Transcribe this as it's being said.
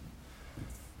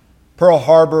Pearl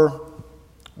Harbor,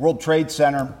 World Trade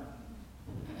Center.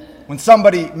 When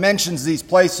somebody mentions these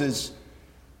places,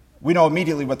 we know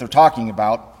immediately what they're talking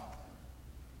about.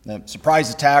 The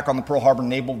surprise attack on the Pearl Harbor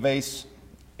Naval Base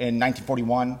in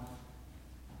 1941.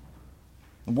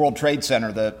 The World Trade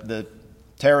Center, the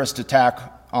terrorist attack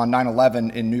on 9/11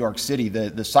 in New York City,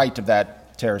 the site of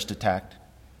that terrorist attack.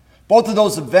 Both of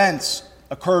those events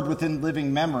occurred within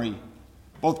living memory.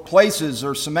 Both places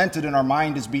are cemented in our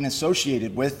mind as being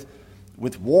associated with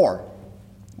war,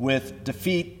 with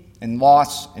defeat and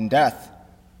loss and death.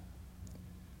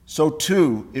 So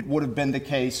too it would have been the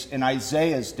case in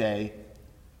Isaiah's day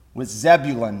with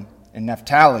Zebulun and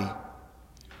Naphtali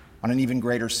on an even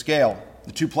greater scale.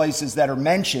 The two places that are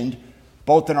mentioned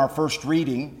both in our first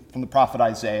reading from the prophet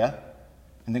Isaiah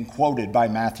and then quoted by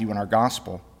Matthew in our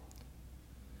gospel.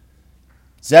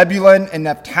 Zebulun and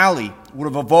Naphtali would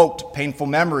have evoked painful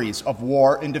memories of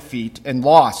war and defeat and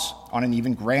loss on an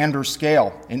even grander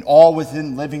scale, and all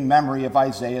within living memory of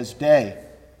Isaiah's day.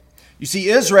 You see,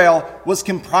 Israel was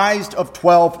comprised of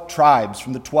 12 tribes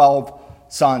from the 12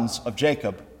 sons of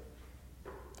Jacob.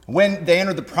 When they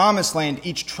entered the promised land,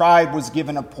 each tribe was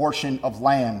given a portion of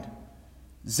land.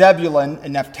 Zebulun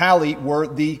and Naphtali were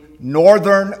the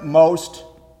northernmost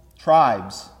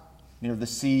tribes near the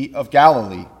Sea of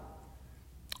Galilee.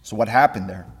 So what happened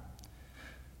there?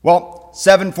 Well,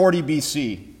 740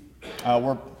 BC,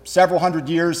 we're several hundred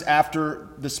years after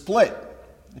the split.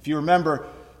 If you remember,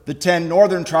 the 10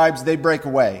 northern tribes, they break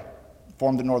away,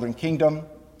 form the northern kingdom.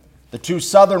 The 2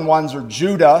 southern ones are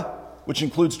Judah, which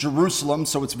includes Jerusalem,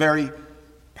 so it's very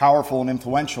powerful and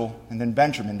influential, and then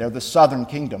Benjamin, they're the southern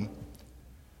kingdom.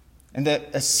 And the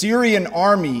Assyrian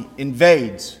army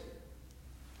invades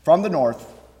from the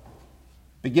north,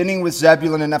 beginning with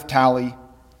Zebulun and Naphtali.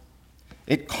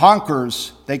 They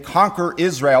conquer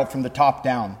Israel from the top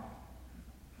down.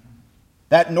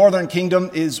 That northern kingdom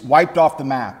is wiped off the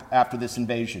map after this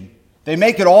invasion. They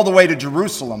make it all the way to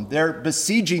Jerusalem. They're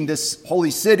besieging this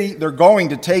holy city. They're going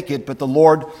to take it, but the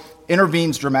Lord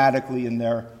intervenes dramatically and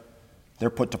they're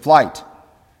put to flight.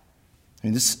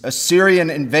 This Assyrian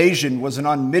invasion was an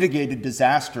unmitigated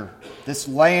disaster. This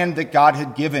land that God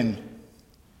had given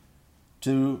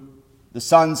to the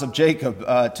sons of Jacob,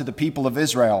 to the people of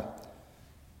Israel.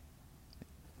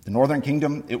 The northern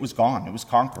kingdom, it was gone. It was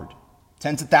conquered.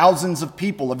 Tens of thousands of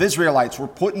people, of Israelites, were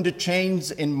put into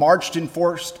chains and marched in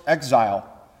forced exile,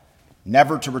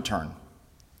 never to return.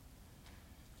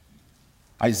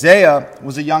 Isaiah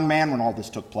was a young man when all this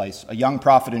took place, a young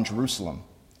prophet in Jerusalem.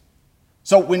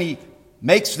 So when he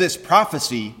makes this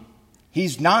prophecy,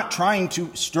 he's not trying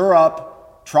to stir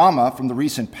up trauma from the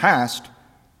recent past.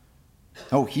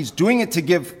 No, he's doing it to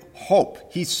give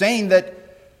hope. He's saying that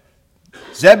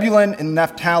Zebulun and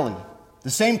Naphtali, the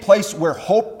same place where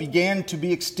hope began to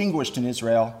be extinguished in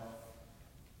Israel,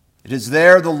 it is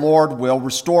there the Lord will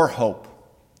restore hope.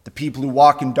 The people who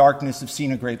walk in darkness have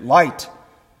seen a great light.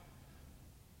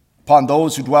 Upon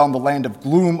those who dwell in the land of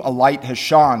gloom, a light has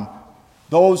shone.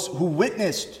 Those who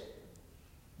witnessed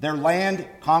their land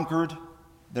conquered,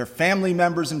 their family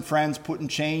members and friends put in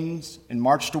chains and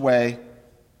marched away,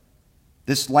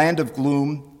 this land of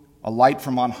gloom, a light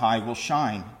from on high will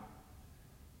shine.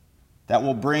 That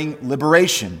will bring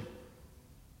liberation,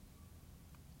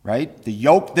 right? The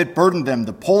yoke that burdened them,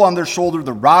 the pull on their shoulder,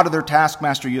 the rod of their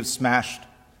taskmaster you have smashed,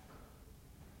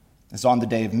 as on the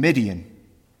day of Midian.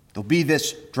 There'll be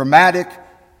this dramatic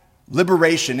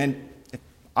liberation. And if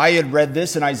I had read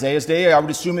this in Isaiah's day, I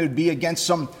would assume it would be against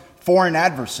some foreign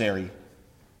adversary.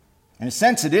 In a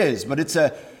sense it is, but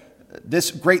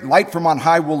this great light from on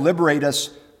high will liberate us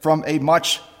from a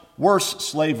much worse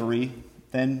slavery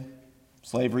than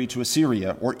slavery to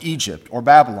Assyria or Egypt or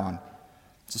Babylon.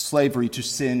 It's a slavery to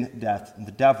sin, death, and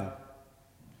the devil.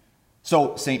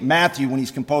 So St. Matthew, when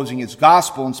he's composing his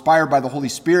gospel, inspired by the Holy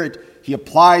Spirit, he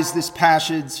applies this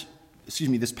passage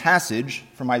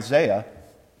from Isaiah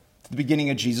to the beginning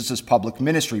of Jesus' public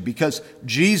ministry, because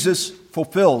Jesus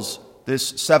fulfills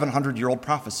this 700-year-old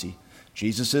prophecy.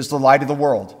 Jesus is the light of the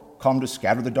world, come to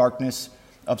scatter the darkness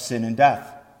of sin and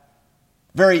death.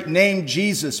 Very name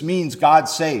Jesus means God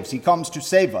saves. He comes to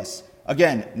save us.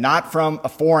 Again, not from a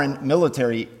foreign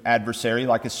military adversary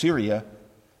like Assyria,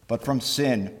 but from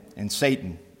sin and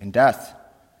Satan and death.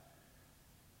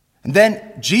 And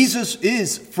then Jesus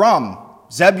is from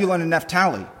Zebulun and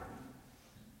Naphtali.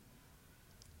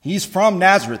 He's from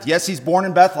Nazareth. Yes, he's born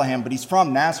in Bethlehem, but he's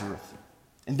from Nazareth.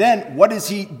 And then what does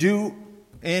he do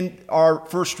in our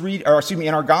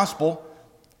in our gospel?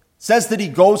 It says that he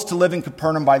goes to live in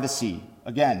Capernaum by the sea.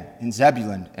 Again, in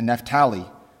Zebulun and Naphtali,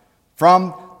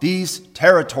 from these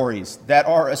territories that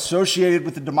are associated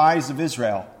with the demise of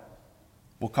Israel,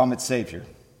 will come its Savior.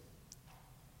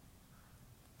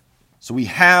 So we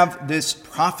have this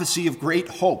prophecy of great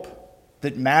hope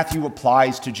that Matthew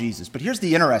applies to Jesus. But here's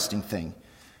the interesting thing,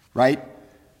 right?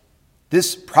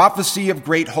 This prophecy of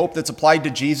great hope that's applied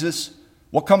to Jesus,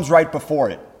 what comes right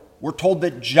before it? We're told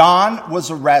that John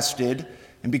was arrested,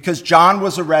 and because John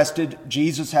was arrested,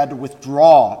 Jesus had to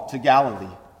withdraw to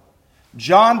Galilee.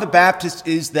 John the Baptist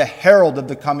is the herald of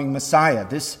the coming Messiah,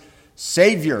 this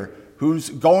Savior who's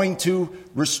going to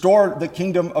restore the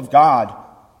kingdom of God,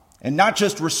 and not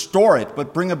just restore it,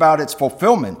 but bring about its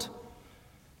fulfillment.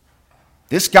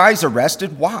 This guy's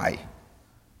arrested. Why?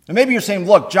 And maybe you're saying,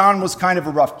 look, John was kind of a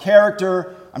rough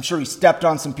character. I'm sure he stepped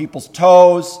on some people's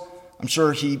toes. I'm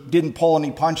sure he didn't pull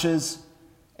any punches.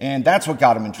 And that's what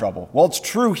got him in trouble. Well, it's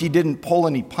true he didn't pull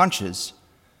any punches.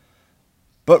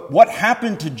 But what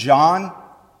happened to John,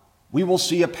 we will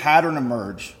see a pattern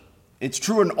emerge. It's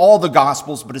true in all the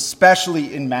Gospels, but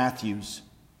especially in Matthew's.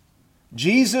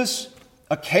 Jesus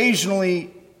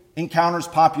occasionally encounters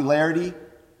popularity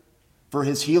for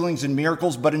his healings and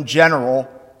miracles, but in general,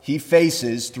 he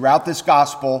faces, throughout this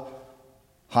gospel,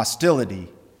 hostility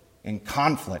and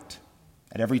conflict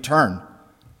at every turn.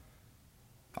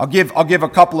 I'll give a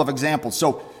couple of examples.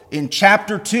 So in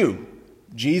chapter 2,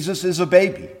 Jesus is a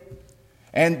baby,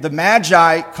 and the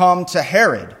Magi come to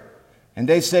Herod, and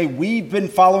they say, we've been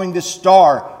following this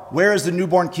star. Where is the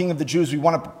newborn king of the Jews? We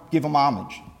want to give him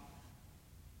homage.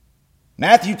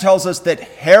 Matthew tells us that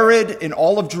Herod and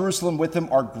all of Jerusalem with him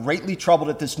are greatly troubled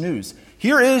at this news.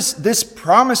 Here is this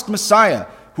promised Messiah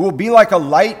who will be like a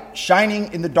light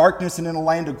shining in the darkness and in a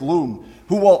land of gloom,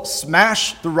 who will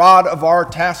smash the rod of our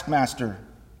taskmaster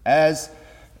as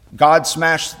God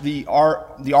smashed the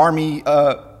army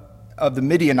of the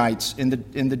Midianites in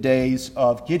the days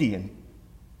of Gideon.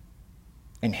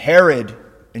 And Herod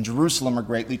and Jerusalem are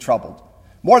greatly troubled.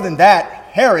 More than that,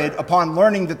 Herod, upon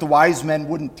learning that the wise men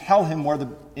wouldn't tell him where the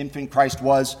infant Christ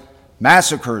was,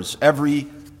 massacres every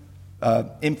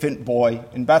infant boy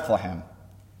in Bethlehem.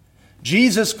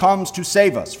 Jesus comes to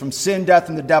save us from sin, death,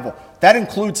 and the devil. That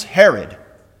includes Herod.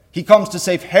 He comes to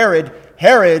save Herod.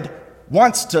 Herod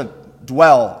wants to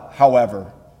dwell,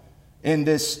 however, in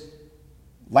this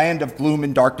land of gloom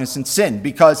and darkness and sin,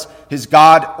 because his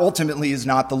God ultimately is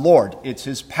not the Lord. It's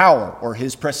his power or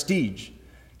his prestige.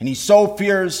 And he so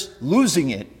fears losing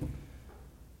it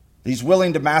that he's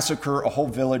willing to massacre a whole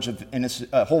village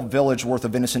worth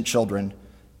of innocent children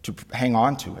to hang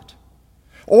on to it.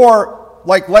 Or,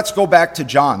 let's go back to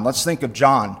John. Let's think of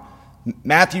John.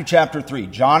 Matthew chapter 3.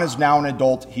 John is now an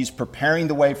adult. He's preparing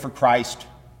the way for Christ.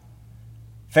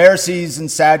 Pharisees and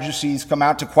Sadducees come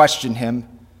out to question him,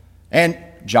 and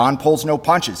John pulls no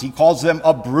punches. He calls them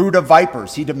a brood of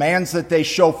vipers. He demands that they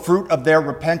show fruit of their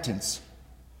repentance.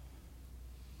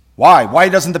 Why? Why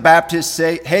doesn't the Baptist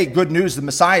say, hey, good news, the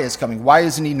Messiah is coming? Why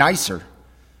isn't he nicer?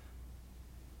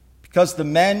 Because the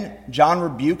men John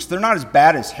rebukes, they're not as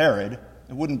bad as Herod.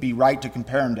 It wouldn't be right to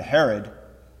compare him to Herod.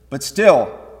 But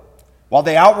still, while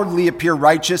they outwardly appear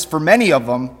righteous, for many of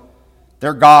them,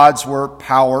 their gods were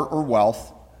power or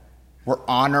wealth, were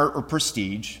honor or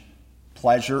prestige,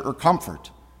 pleasure or comfort.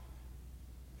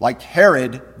 Like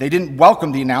Herod, they didn't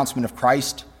welcome the announcement of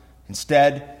Christ,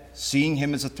 instead seeing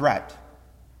him as a threat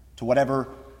to whatever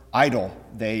idol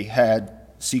they had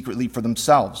secretly for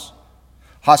themselves.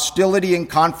 Hostility and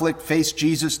conflict faced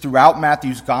Jesus throughout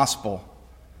Matthew's gospel.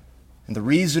 And the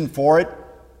reason for it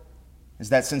is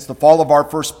that since the fall of our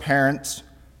first parents,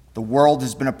 the world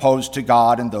has been opposed to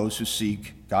God and those who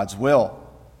seek God's will.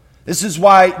 This is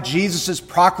why Jesus'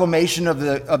 proclamation of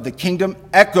the kingdom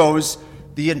echoes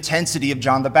the intensity of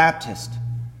John the Baptist.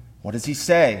 What does he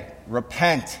say?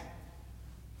 Repent,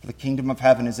 for the kingdom of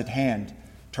heaven is at hand.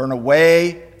 Turn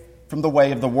away from the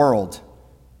way of the world,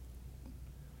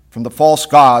 from the false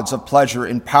gods of pleasure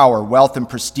and power, wealth and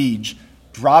prestige.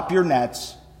 Drop your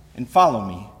nets and follow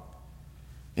me.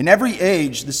 In every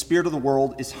age, the spirit of the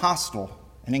world is hostile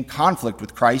and in conflict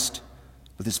with Christ,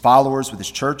 with his followers, with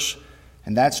his church,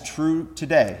 and that's true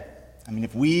today.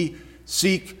 If we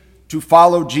seek to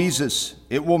follow Jesus,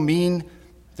 it will mean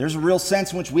there's a real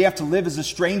sense in which we have to live as a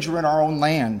stranger in our own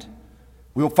land.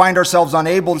 We will find ourselves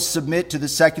unable to submit to the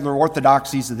secular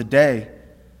orthodoxies of the day.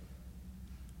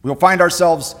 We will find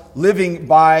ourselves living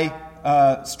by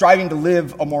striving to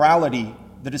live a morality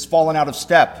that has fallen out of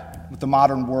step with the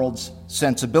modern world's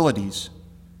sensibilities.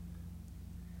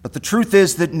 But the truth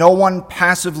is that no one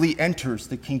passively enters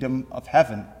the kingdom of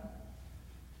heaven.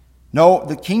 No,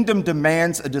 the kingdom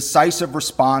demands a decisive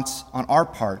response on our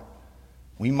part.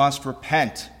 We must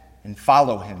repent and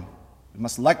follow him. We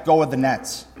must let go of the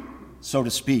nets, so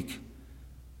to speak.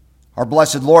 Our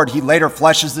blessed Lord, he later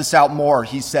fleshes this out more.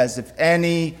 He says, if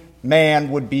any man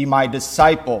would be my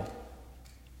disciple,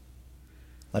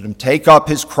 let him take up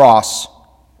his cross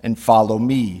and follow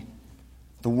me.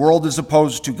 The world is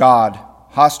opposed to God,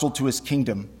 hostile to his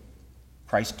kingdom.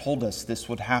 Christ told us this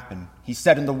would happen. He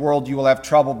said, in the world you will have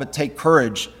trouble, but take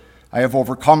courage. I have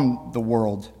overcome the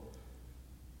world.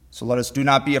 So let us do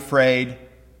not be afraid.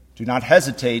 Do not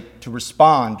hesitate to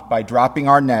respond by dropping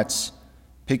our nets,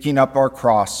 picking up our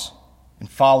cross, and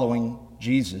following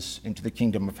Jesus into the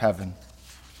kingdom of heaven.